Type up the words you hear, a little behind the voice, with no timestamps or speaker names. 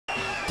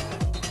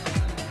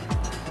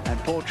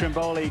Paul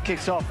Trimboli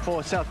kicks off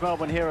for South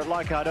Melbourne here at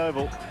Leichhardt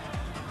Oval,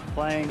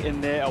 playing in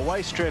their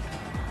away strip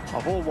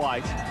of all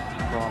white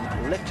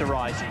from left to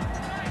right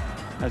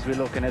as we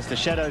look. And as the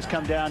shadows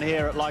come down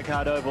here at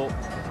Leichhardt Oval,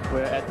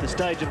 we're at the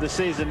stage of the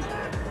season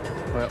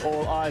where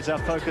all eyes are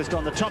focused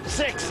on the top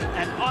six,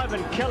 and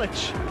Ivan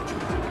Kelic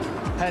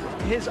had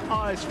his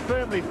eyes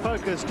firmly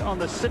focused on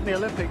the Sydney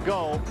Olympic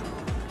goal.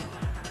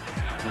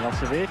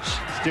 Milosevic,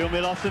 still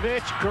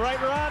Milosevic, great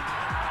run.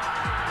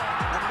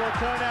 That will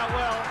turn out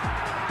well.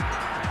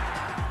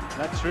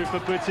 That's through for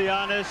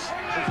Butianis.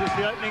 This is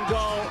the opening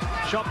goal.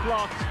 Shot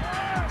blocked.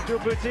 Still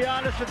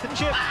Butianis with the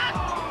chip.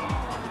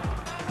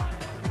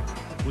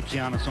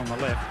 Butianis on the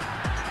left.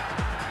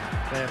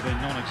 They have been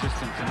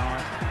non-existent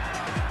tonight.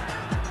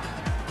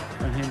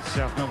 And hence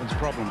South Melbourne's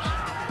problems.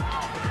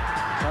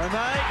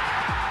 Tomei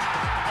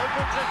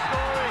opens the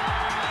scoring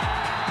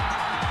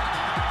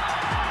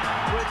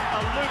with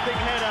a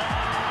looping header.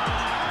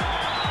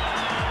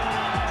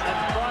 And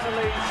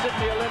finally,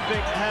 Sydney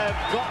Olympic have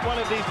got one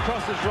of these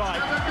crosses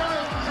right.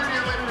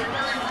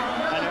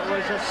 And it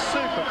was a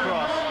super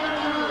cross.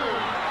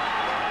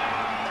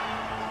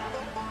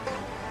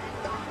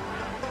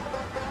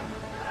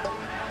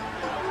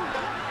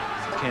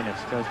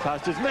 Kenneth goes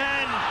past his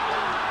man.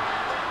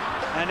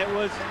 And it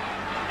was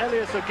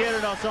Elias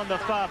Ogerinos on the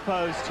far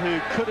post who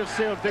could have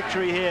sealed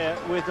victory here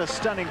with a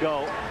stunning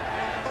goal.